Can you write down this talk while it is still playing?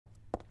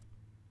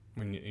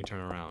when you turn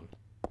around.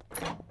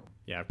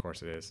 Yeah, of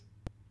course it is.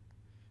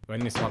 Go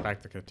ahead and swap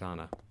back the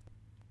katana.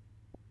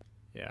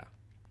 Yeah.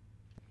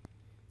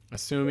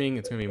 Assuming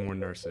it's gonna be more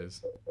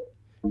nurses.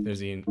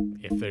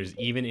 If there's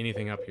even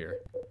anything up here.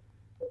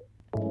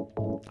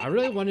 I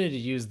really wanted to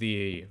use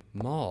the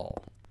maul,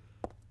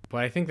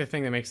 but I think the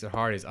thing that makes it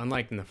hard is,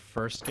 unlike in the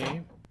first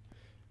game,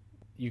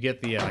 you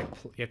get the you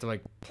have to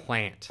like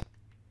plant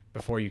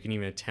before you can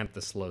even attempt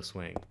the slow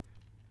swing.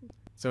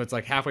 So it's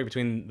like halfway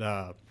between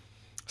the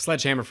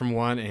sledgehammer from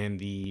 1 and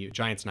the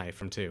giant's knife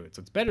from 2. So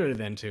it's better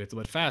than 2. It's a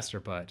bit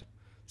faster, but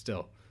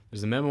still.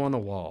 There's a memo on the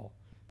wall.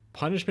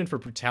 Punishment for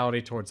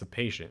brutality towards the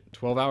patient.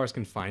 12 hours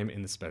confinement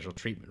in the special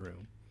treatment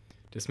room.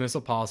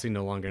 Dismissal policy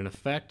no longer in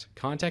effect.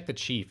 Contact the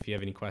chief if you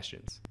have any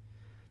questions.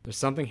 There's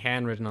something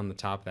handwritten on the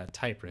top of that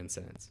typewritten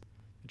sentence.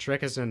 The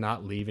trick is to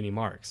not leave any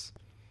marks.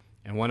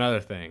 And one other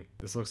thing.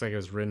 This looks like it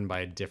was written by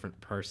a different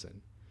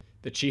person.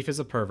 The chief is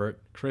a pervert.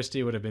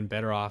 Christy would have been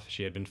better off if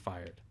she had been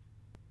fired.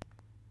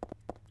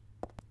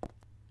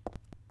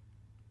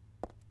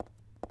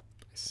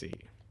 I see.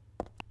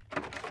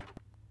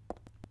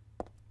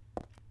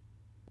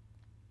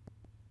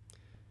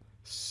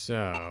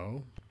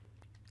 So,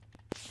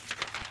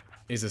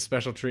 is the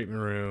special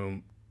treatment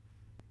room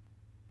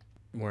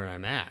where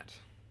I'm at?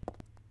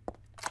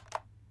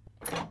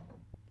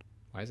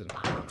 Why is it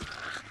on?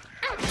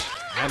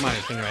 I have my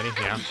thing ready.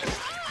 Yeah.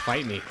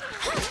 Fight me.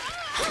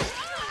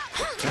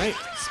 Can I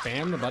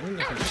spam the button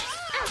if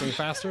it's going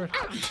faster?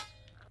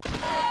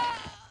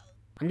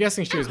 I'm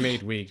guessing she was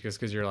made weak just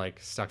because you're like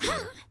stuck in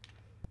her.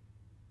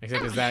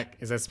 Except is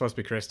that supposed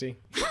to be Christy?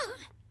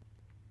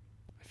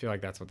 I feel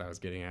like that's what that was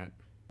getting at.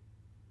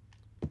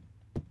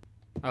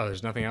 Oh,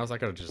 there's nothing else? I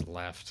could have just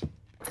left.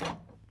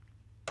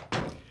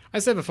 I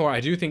said before,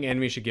 I do think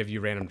enemies should give you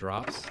random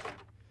drops.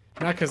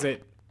 Not because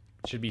it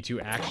should be too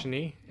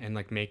actiony and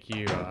like make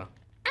you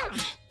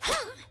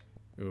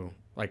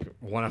like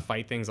want to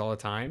fight things all the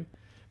time.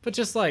 But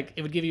just like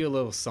it would give you a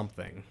little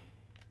something.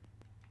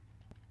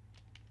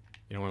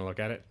 You don't want to look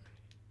at it?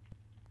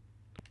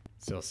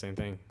 Still the same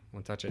thing.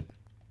 Won't touch it.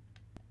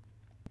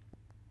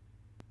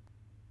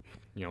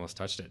 You almost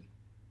touched it.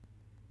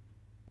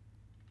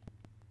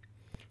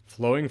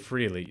 Flowing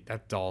freely.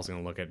 That doll's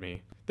gonna look at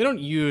me. They don't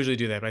usually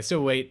do that, but I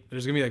still wait.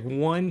 There's gonna be like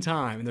one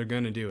time and they're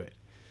gonna do it.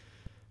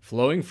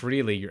 Flowing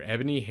freely, your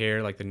ebony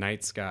hair like the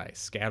night sky,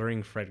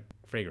 scattering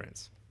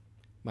fragrance.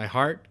 My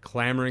heart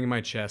clamoring in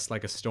my chest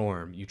like a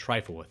storm, you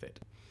trifle with it.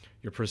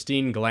 Your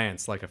pristine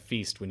glance like a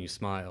feast when you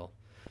smile.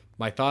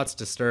 My thoughts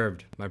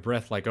disturbed, my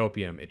breath like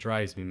opium, it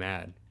drives me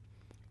mad.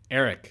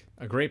 Eric,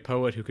 a great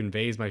poet who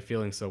conveys my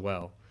feelings so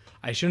well.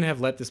 I shouldn't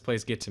have let this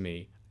place get to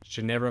me,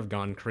 should never have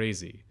gone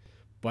crazy.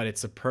 But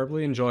it's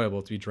superbly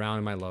enjoyable to be drowned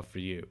in my love for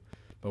you.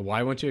 But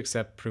why won't you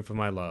accept proof of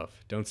my love?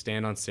 Don't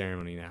stand on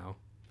ceremony now.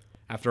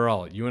 After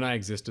all, you and I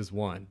exist as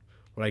one.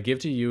 What I give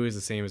to you is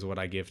the same as what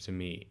I give to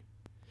me.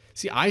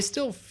 See, I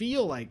still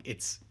feel like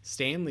it's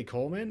Stanley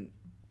Coleman,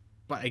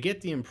 but I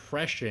get the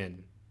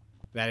impression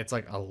that it's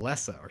like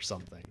Alessa or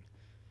something.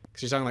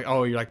 Because she's talking like,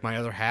 oh, you're like my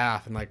other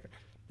half, and like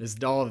this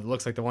doll that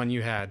looks like the one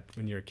you had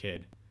when you were a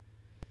kid.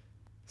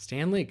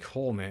 Stanley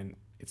Coleman,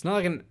 it's not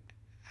like an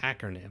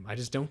acronym. I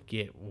just don't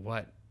get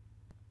what.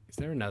 Is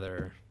there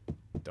another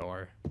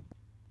door?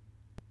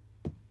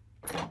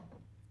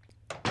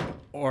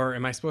 Or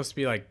am I supposed to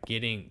be like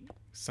getting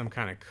some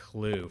kind of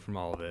clue from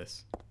all of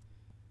this?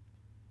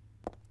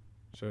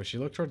 So she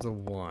looked towards the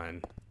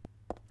one,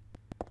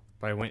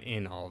 but I went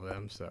in all of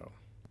them, so.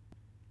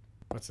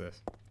 What's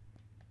this?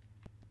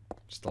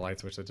 Just the light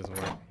switch that doesn't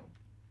work.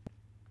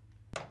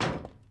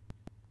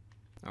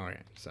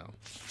 Alright, so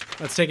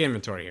let's take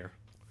inventory here.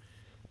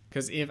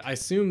 Because if I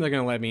assume they're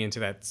going to let me into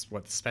that,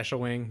 what, the special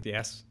wing?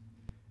 Yes.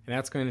 And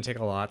that's going to take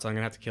a lot, so I'm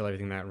going to have to kill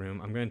everything in that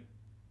room. I'm going to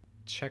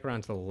check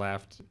around to the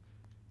left,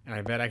 and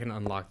I bet I can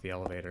unlock the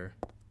elevator.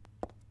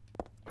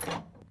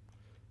 Come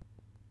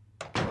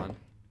on.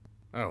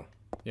 Oh,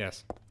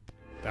 yes.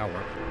 That'll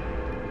work.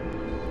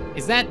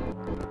 Is that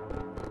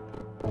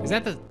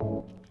the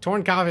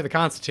torn copy of the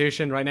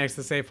Constitution right next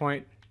to the save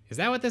point? Is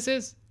that what this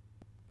is?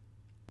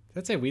 Does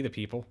that say we the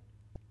people?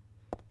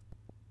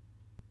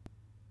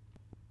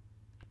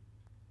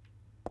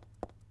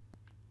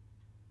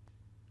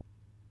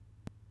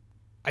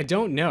 I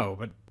don't know,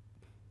 but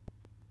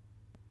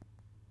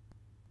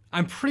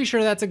I'm pretty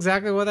sure that's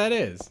exactly what that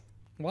is.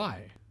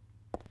 Why?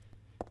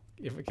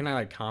 Can I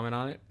like comment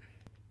on it?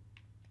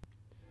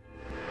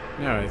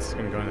 No, it's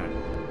gonna go in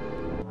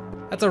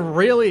that. That's a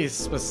really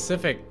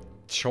specific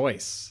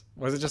choice.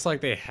 Was it just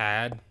like they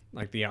had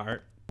like the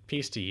art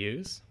piece to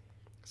use?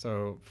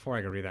 So before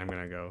I can read that, I'm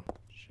gonna go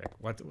check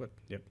what.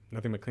 Yep,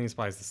 nothing but clean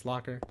supplies. This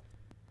locker.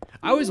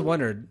 I always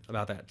wondered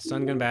about that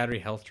stun gun battery,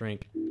 health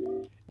drink.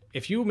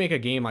 If you make a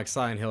game like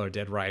Silent Hill or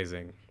Dead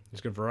Rising, there's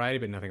good variety,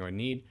 but nothing I would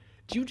need.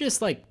 Do you just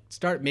like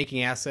start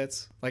making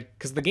assets? Like,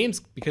 because the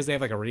games, because they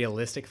have like a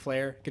realistic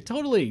flair, could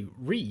totally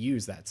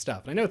reuse that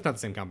stuff. And I know it's not the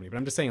same company, but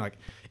I'm just saying, like,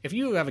 if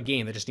you have a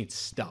game that just needs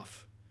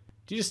stuff,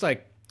 do you just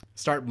like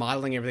start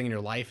modeling everything in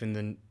your life and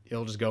then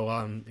it'll just go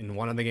on in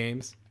one of the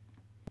games?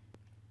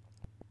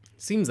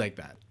 Seems like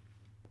that.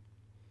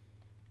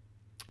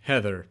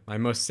 Heather, my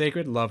most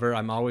sacred lover,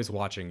 I'm always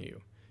watching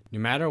you. No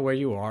matter where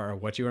you are or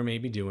what you are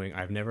maybe doing,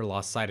 I've never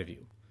lost sight of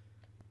you.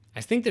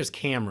 I think there's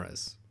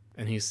cameras,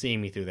 and he's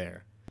seeing me through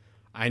there.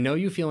 I know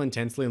you feel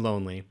intensely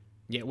lonely,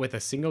 yet with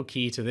a single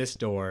key to this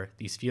door,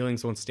 these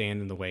feelings won't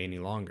stand in the way any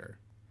longer.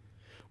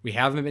 We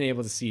haven't been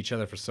able to see each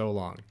other for so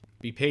long.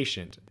 Be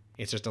patient.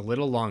 It's just a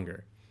little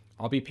longer.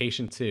 I'll be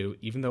patient too,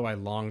 even though I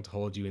long to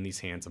hold you in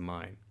these hands of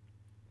mine.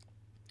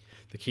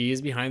 The key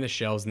is behind the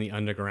shelves in the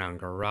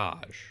underground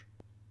garage.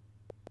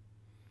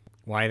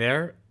 Why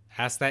there?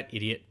 Ask that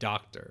idiot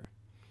doctor.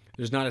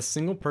 There's not a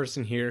single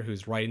person here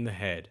who's right in the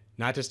head,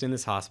 not just in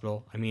this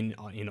hospital, I mean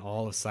in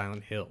all of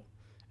Silent Hill,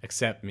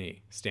 except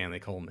me, Stanley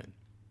Coleman.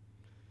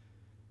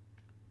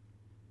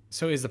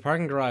 So is the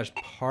parking garage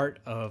part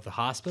of the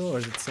hospital, or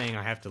is it saying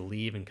I have to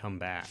leave and come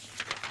back?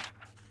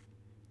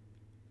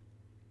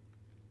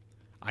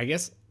 I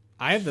guess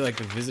I have the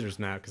visitors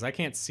map because I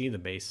can't see the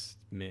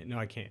basement. No,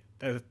 I can't.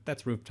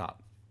 That's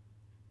rooftop.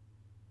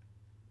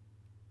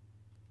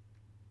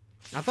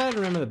 I thought I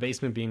remember the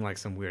basement being like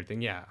some weird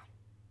thing. Yeah.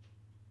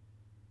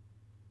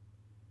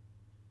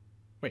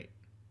 Wait.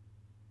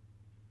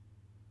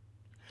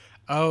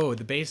 Oh,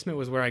 the basement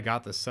was where I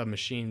got the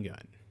submachine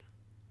gun.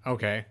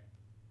 Okay.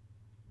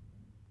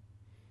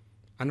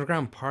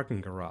 Underground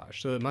parking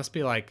garage. So it must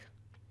be like,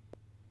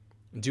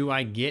 do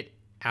I get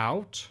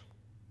out?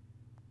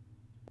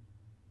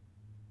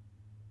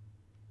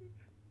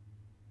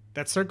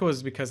 That circle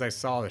is because I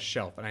saw the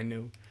shelf and I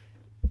knew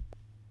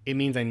it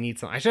means I need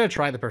some. I should have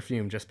tried the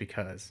perfume just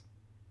because.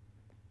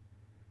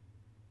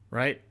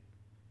 Right?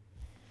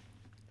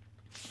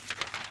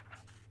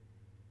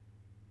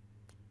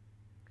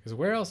 Because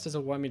where else does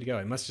it want me to go?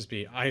 It must just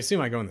be, I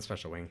assume I go in the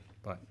special wing,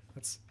 but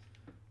let's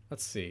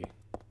see.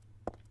 I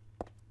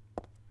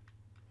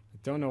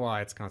don't know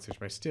why it's concentration,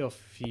 but I still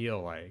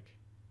feel like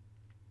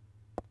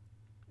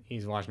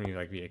he's watching me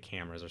via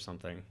cameras or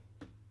something.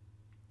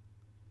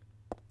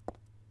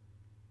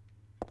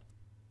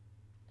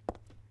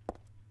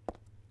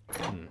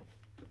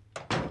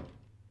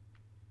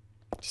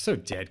 Just so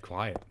dead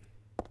quiet.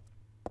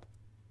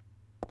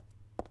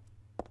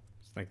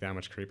 It's like that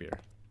much creepier.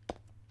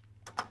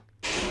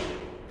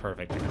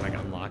 Perfect. I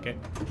can unlock it.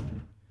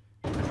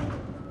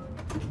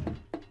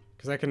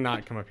 Because I could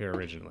not come up here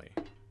originally.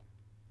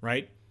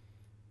 Right?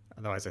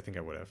 Otherwise I think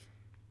I would have.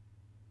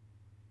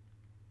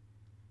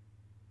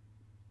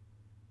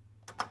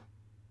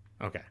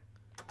 Okay.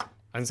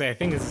 I'd say I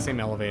think it's the same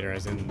elevator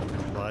as in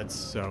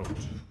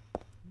blood-soaked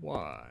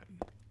one.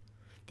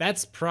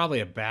 That's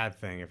probably a bad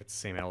thing if it's the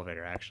same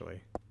elevator,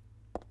 actually.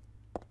 I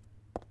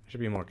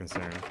should be more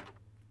concerned.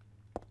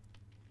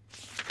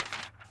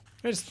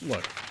 Just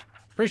look.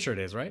 Pretty sure it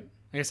is, right?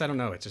 I guess I don't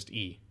know. It's just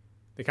E.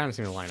 They kind of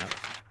seem to line up.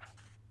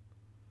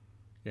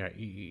 Yeah,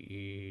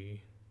 E.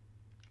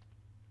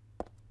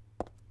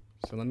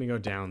 So let me go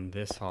down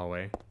this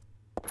hallway.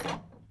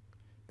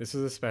 This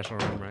is a special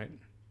room, right?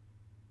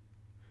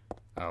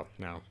 Oh,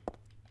 no.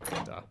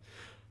 Duh.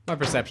 My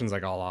perception's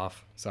all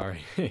off.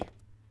 Sorry.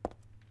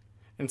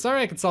 And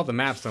sorry I could solve the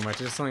map so much.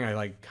 It's just something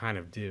I kind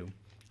of do.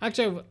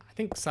 Actually, I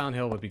think Silent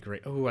Hill would be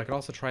great. Oh, I could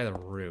also try the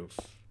roof.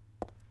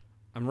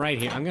 I'm right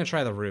here. I'm going to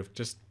try the roof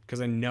just because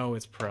I know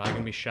it's probably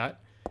going to be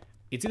shut.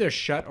 It's either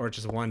shut or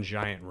just one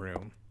giant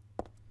room.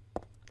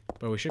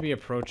 But we should be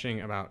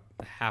approaching about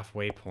the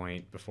halfway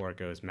point before it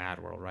goes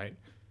Mad World, right?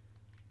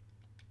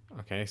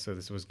 Okay, so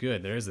this was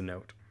good. There is a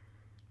note.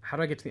 How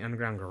do I get to the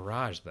underground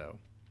garage, though?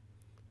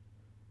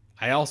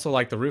 I also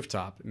like the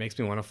rooftop. It makes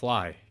me want to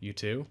fly. You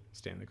too?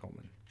 Stanley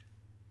Coleman.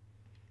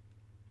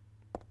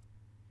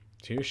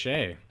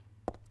 Touche.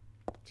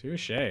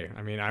 Touche.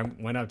 I mean, I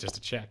went up just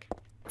to check.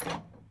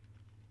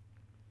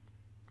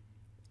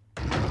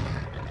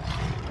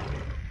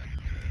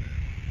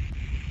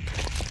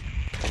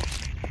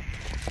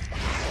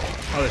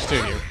 Oh, there's two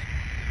of you.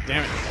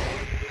 Damn it.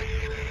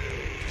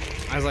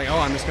 I was like, oh,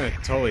 I'm just gonna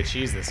totally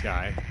cheese this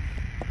guy.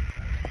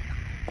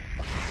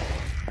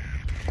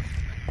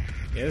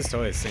 Yeah, this is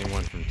totally the same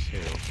one from 2.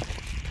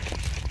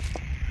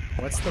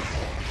 What's the...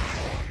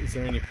 Is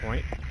there any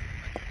point?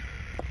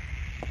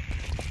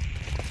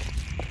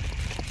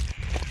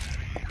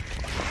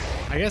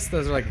 I guess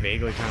those are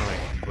vaguely kind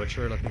of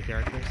butcher-looking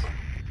characters.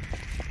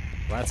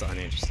 Well, that's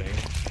uninteresting.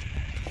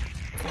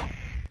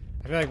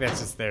 I feel like that's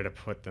just there to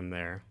put them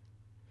there.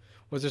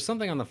 Was there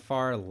something on the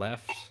far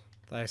left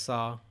that I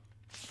saw?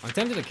 I'm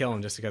tempted to kill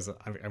him just because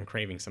I'm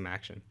craving some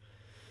action.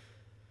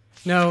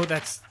 No,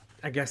 that's...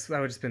 I guess that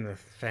would just been the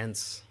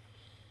fence.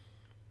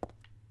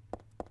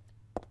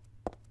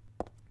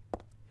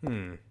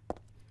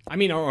 I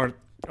mean, or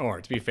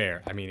to be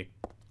fair, I mean,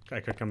 I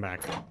could come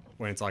back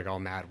when it's all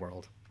Mad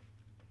World.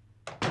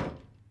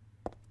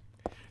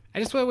 I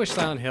just wish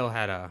Silent Hill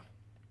had a...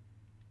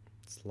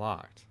 It's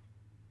locked.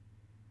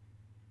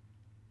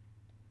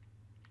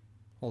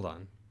 Hold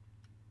on.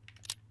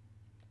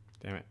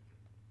 Damn it.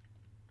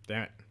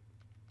 Damn it.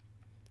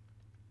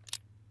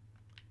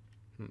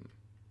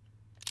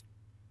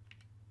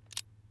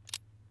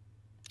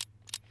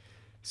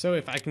 So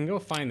if I can go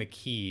find the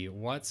key,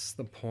 what's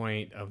the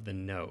point of the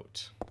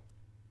note?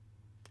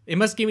 It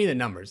must give me the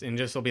numbers, and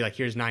just will be like,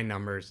 here's 9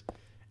 numbers,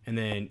 and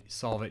then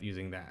solve it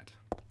using that.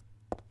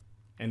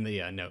 And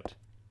the note.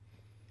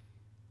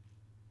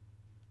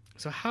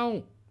 So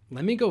how...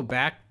 Let me go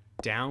back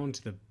down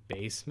to the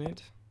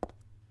basement.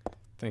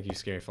 Thank you,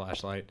 scary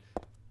flashlight.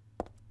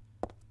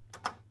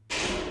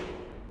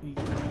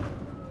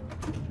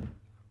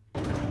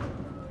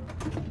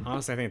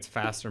 Honestly, I think it's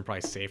faster and probably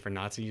safer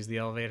not to use the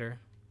elevator.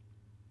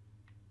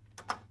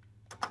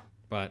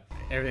 But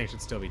everything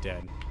should still be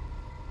dead.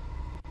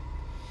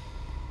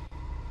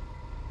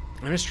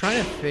 I'm just trying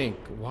to think,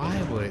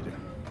 why would...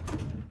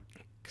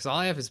 Because all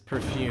I have is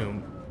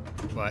perfume,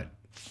 but...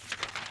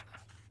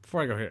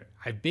 Before I go here,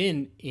 I've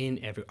been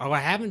in every... Oh, I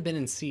haven't been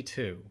in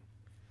C2.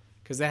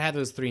 Because they had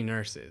those 3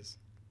 nurses.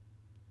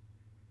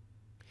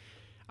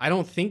 I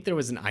don't think there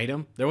was an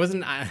item. There was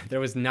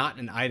not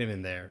an item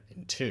in there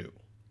in 2.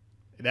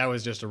 That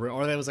was just a...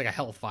 Or that was like a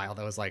health file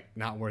that was like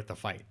not worth the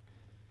fight.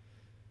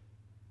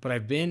 But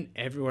I've been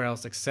everywhere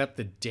else except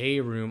the day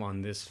room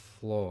on this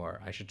floor.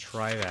 I should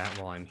try that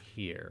while I'm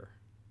here.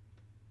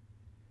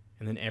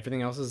 And then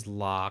everything else is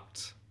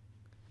locked.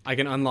 I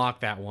can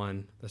unlock that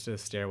one. Let's do the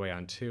stairway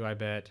on 2, I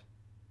bet.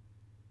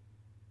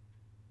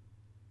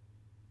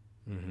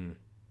 And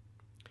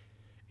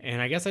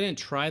I guess I didn't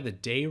try the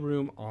day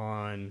room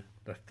on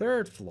the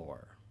 3rd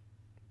floor.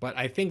 But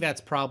I think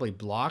that's probably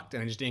blocked,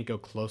 and I just didn't go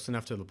close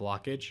enough to the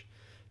blockage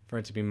for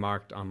it to be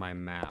marked on my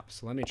map.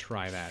 So let me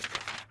try that.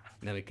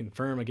 Now to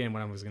confirm again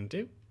what I was going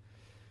to do.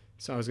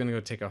 So I was going to go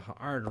take a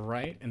hard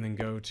right and then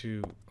go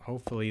to,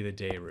 hopefully, the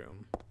day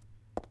room.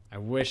 I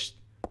wish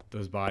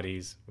those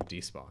bodies would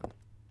despawn.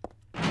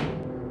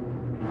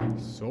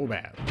 So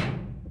bad.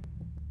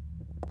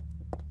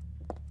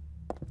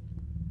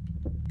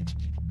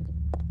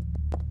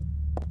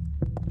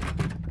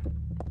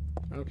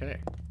 Okay.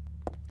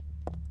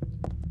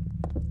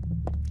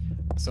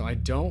 So I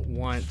don't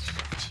want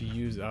to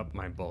use up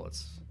my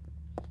bullets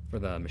for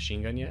the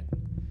machine gun yet.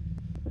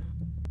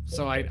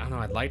 So I don't know,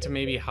 I'd like to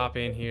maybe hop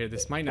in here.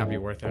 This might not be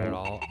worth it at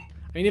all. I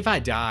mean, if I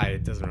die,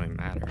 it doesn't really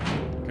matter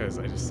because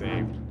I just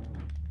saved.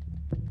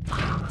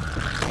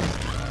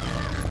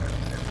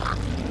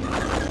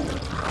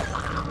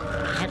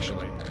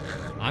 Actually,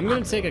 I'm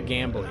going to take a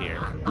gamble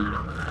here.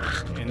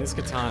 And this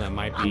katana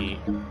might be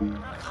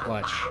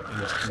clutch and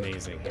just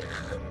amazing here.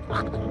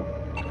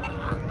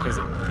 Because,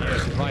 yeah,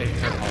 if you probably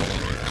have all of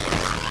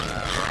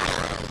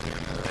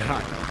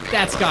it.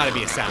 That's got to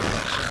be a sound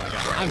glitch. Oh my God.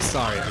 I'm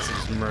sorry if this is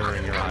just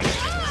murdering your audio.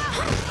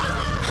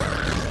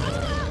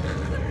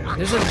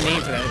 There's a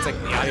name for that. It's like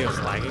the audio's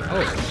lagging.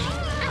 Oh.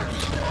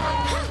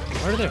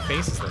 What do their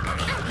faces look like?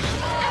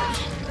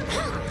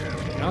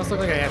 They almost look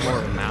like I had more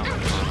of a mouth.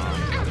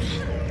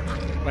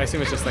 But I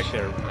assume it's just like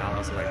their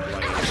mouths are like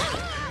bloody.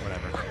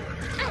 Whatever.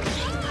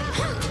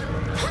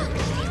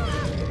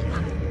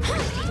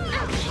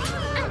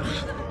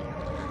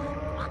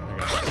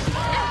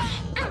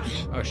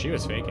 Okay. Oh, she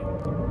was faking.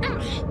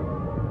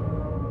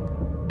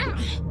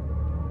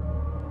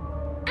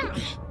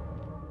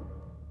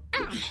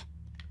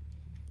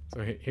 So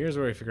here's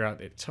where we figure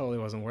out it totally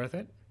wasn't worth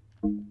it.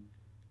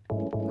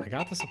 I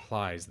got the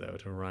supplies, though,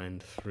 to run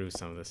through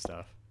some of this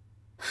stuff.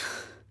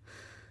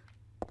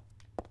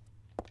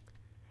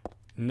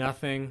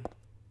 Nothing.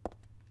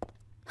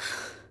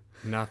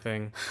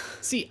 Nothing.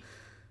 See,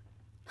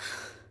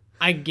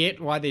 I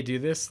get why they do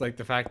this, like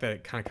the fact that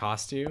it kind of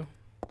costs you.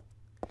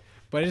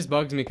 But it just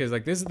bugs me because,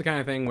 like, this is the kind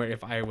of thing where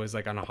if I was,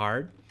 like, on a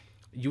hard,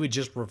 you would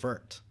just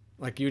revert.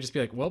 Like, you would just be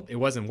like, well, it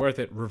wasn't worth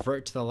it.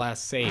 Revert to the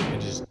last save and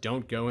just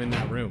don't go in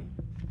that room.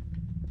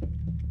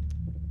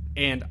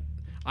 And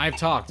I've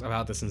talked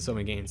about this in so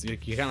many games. You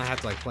kind of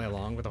have to, like, play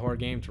along with the horror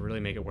game to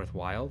really make it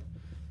worthwhile.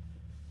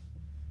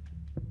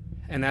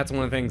 And that's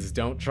one of the things,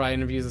 don't try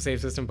and abuse the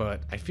save system,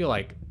 but I feel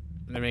like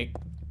the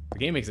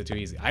game makes it too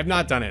easy. I've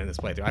not done it in this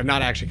playthrough. I've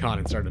not actually gone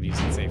and started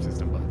abusing the save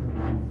system,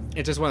 but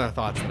it's just one of the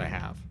thoughts that I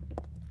have.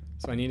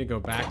 So I need to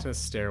go back to the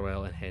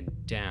stairwell and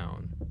head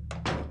down.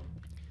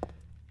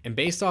 And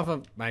based off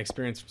of my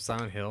experience from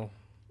Silent Hill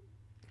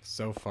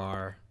so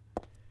far,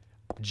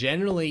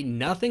 generally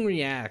nothing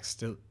reacts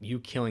to you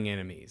killing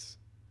enemies.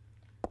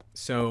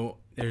 So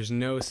there's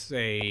no,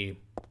 say,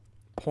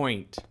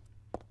 point.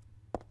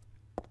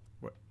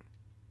 What?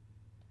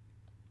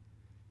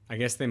 I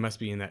guess they must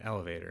be in that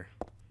elevator.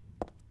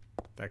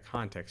 That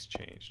context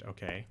changed.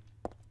 Okay.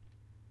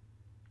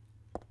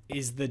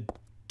 Is the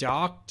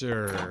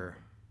doctor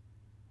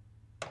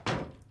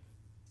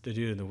the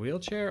dude in the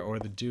wheelchair or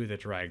the dude that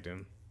dragged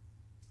him?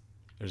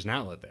 There's an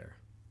outlet there.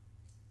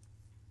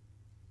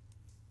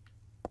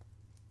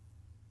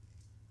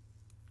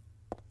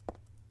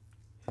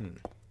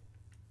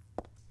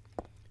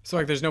 So,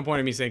 like, there's no point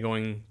in me, say,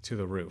 going to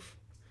the roof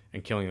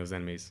and killing those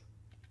enemies.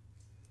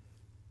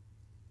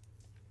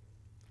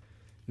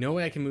 No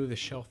way I can move the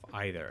shelf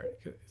either.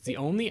 The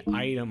only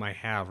item I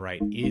have,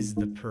 right, is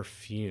the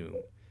perfume.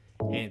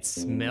 And it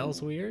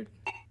smells weird.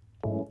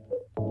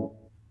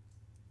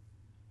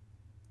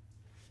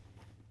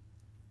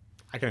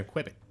 I can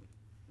equip it.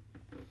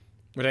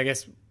 But I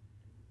guess...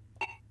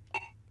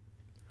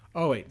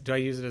 Oh, wait. Do I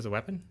use it as a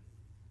weapon?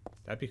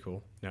 That'd be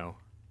cool. No.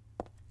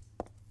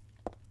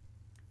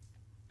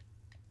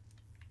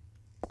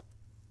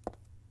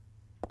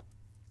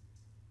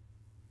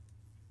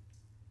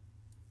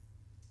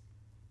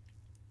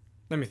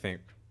 Let me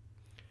think.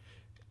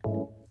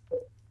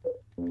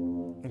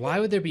 Why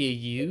would there be a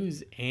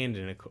use and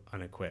an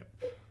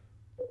equip?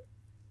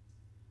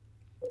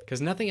 Because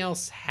nothing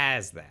else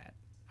has that.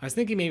 I was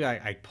thinking maybe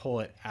I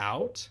pull it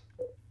out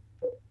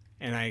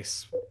and I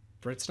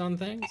spritz on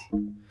things.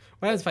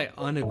 What happens if I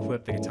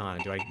unequip the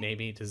katana? Do I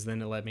maybe, does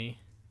then it let me?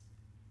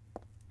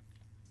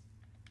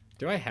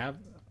 Do I have?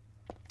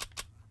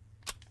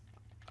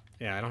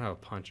 Yeah, I don't have a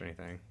punch or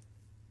anything.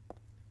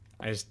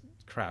 I just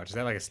crouch. Is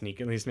that like a sneak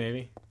at least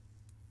maybe?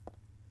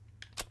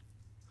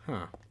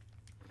 Huh.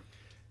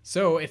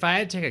 So if I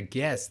had to take a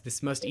guess,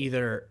 this must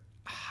either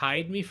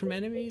hide me from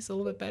enemies a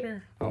little bit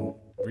better. Oh,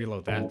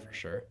 reload that for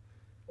sure.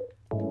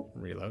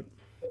 Reload.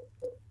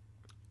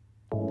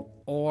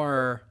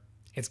 Or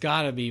it's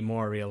got to be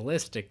more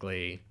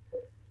realistically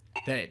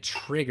that it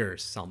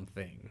triggers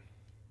something.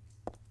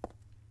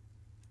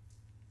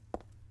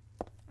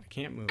 I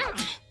can't move.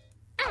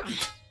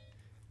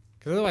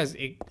 Because otherwise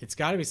it's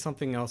got to be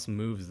something else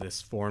moves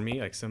this for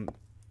me, like some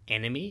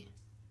enemy.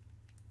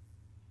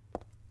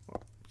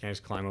 Can I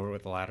just climb over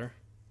with the ladder?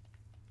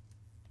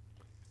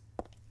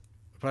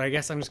 But I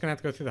guess I'm just going to have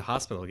to go through the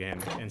hospital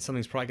again, and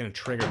something's probably going to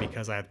trigger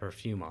because I have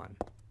perfume on.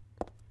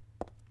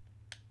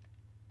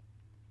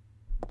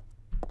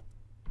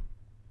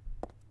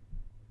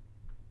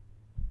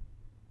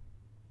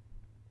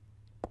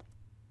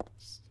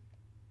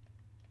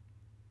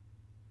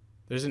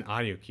 There's an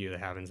audio cue that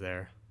happens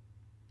there.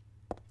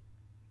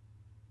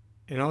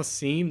 It almost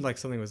seemed like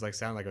something was like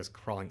sounding like it was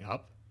crawling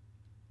up.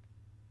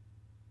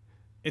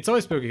 It's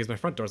always spooky because my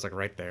front door's like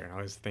right there, and I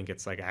always think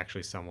it's like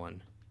actually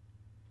someone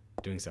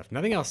doing stuff.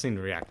 Nothing else seemed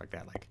to react like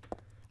that. Like,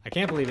 I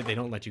can't believe it. They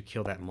don't let you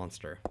kill that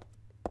monster.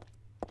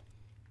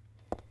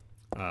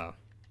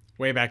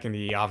 Way back in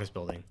the office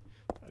building,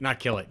 not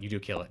kill it. You do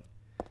kill it.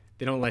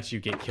 They don't let you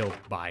get killed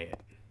by it.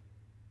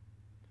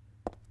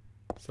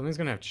 Something's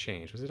gonna have to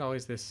change. Was it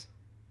always this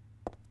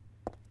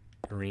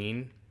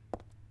green?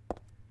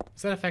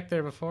 Was that effect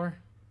there before?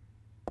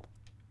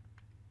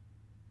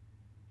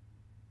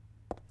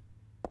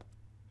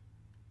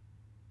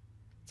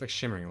 It's like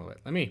shimmering a little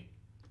bit. Let me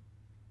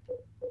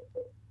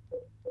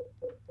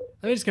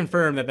just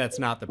confirm that that's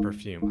not the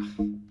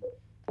perfume.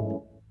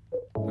 Do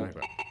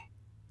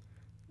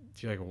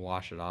you like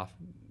wash it off?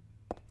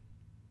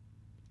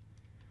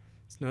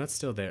 No, it's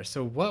still there.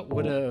 So what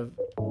would have...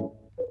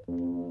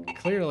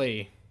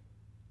 Clearly, it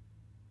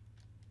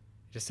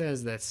just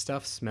says that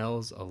stuff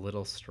smells a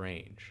little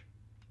strange.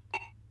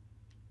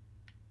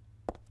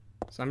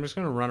 So I'm just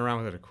going to run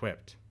around with it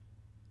equipped.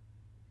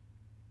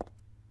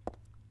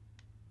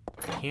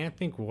 I can't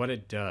think what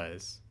it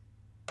does.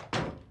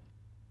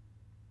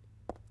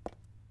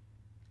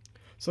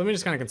 So let me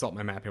just kind of consult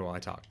my map here while I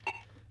talk.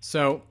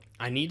 So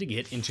I need to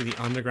get into the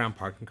underground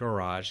parking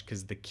garage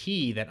because the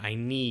key that I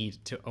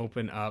need to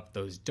open up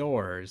those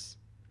doors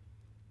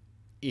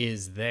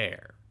is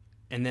there.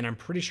 And then I'm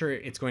pretty sure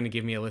it's going to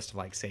give me a list of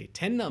like, say,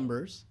 10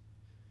 numbers.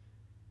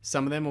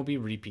 Some of them will be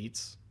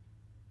repeats.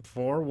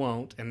 4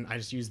 won't. And I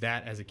just use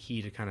that as a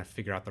key to kind of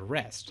figure out the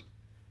rest.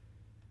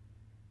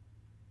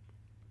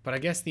 But I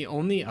guess the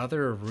only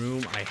other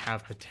room I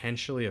have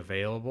potentially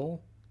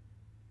available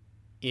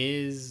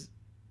is...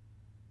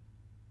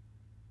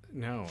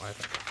 No,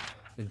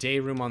 the day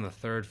room on the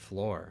 3rd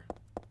floor.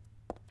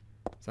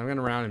 So I'm going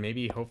to around and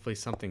maybe hopefully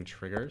something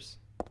triggers.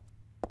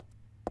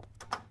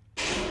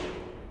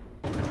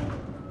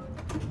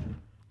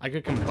 I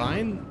could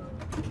combine...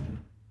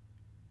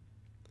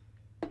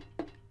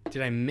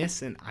 Did I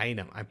miss an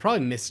item? I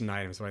probably missed an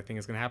item, so I think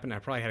is going to happen. I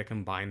probably had to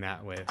combine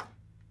that with...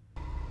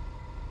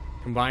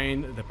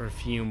 Combine the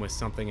perfume with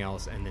something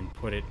else and then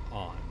put it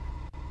on.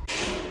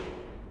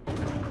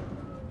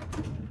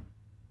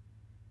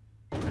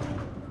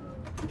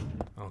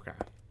 Okay.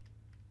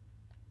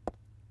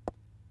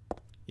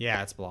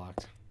 Yeah, it's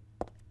blocked.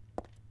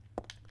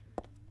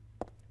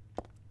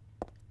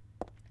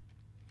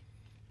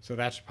 So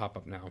that should pop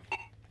up now.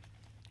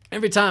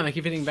 Every time I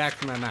keep hitting back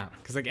from my map,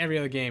 because like every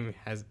other game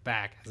has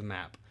a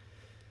map.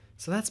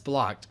 So that's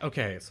blocked.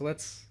 Okay, so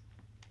let's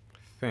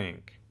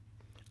think.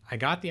 I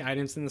got the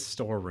items in the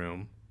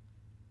storeroom.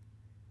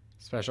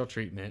 Special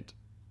treatment.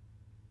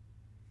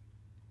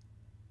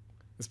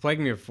 It's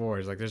plaguing me before.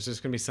 It's like there's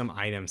just gonna be some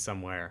item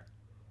somewhere.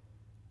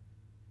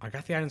 I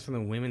got the items from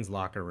the women's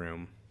locker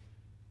room.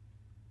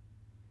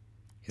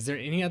 Is there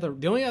any other...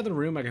 The only other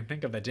room I can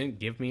think of that didn't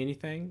give me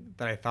anything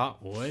that I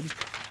thought would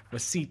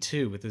was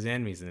C2 with those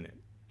enemies in it.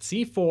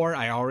 C4,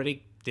 I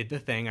already did the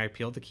thing. I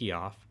peeled the key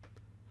off.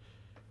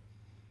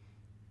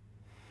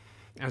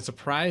 I'm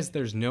surprised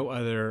there's no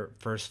other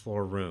first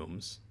floor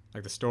rooms,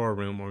 like the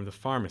storeroom or the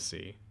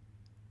pharmacy.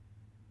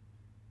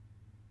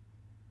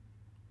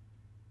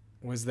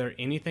 Was there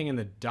anything in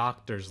the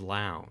doctor's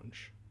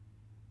lounge?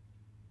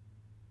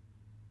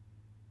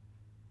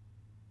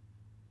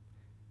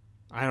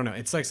 I don't know.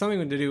 It's like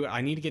something to do.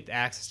 I need to get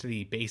access to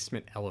the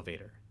basement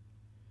elevator.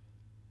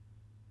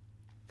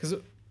 Because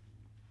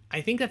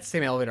I think that's the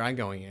same elevator I'm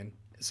going in.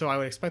 So I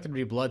would expect there to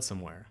be blood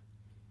somewhere.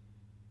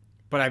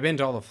 But I've been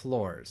to all the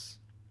floors,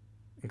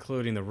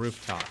 including the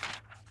rooftop.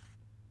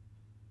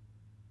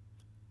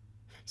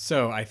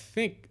 So I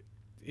think,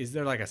 is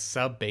there like a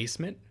sub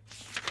basement?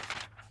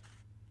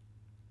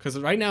 Because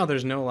right now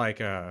there's no like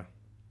a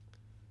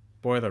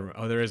boiler room.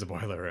 Oh, there is a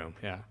boiler room.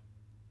 Yeah.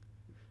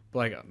 But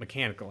like a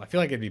mechanical. I feel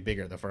like it'd be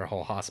bigger though for a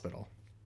whole hospital.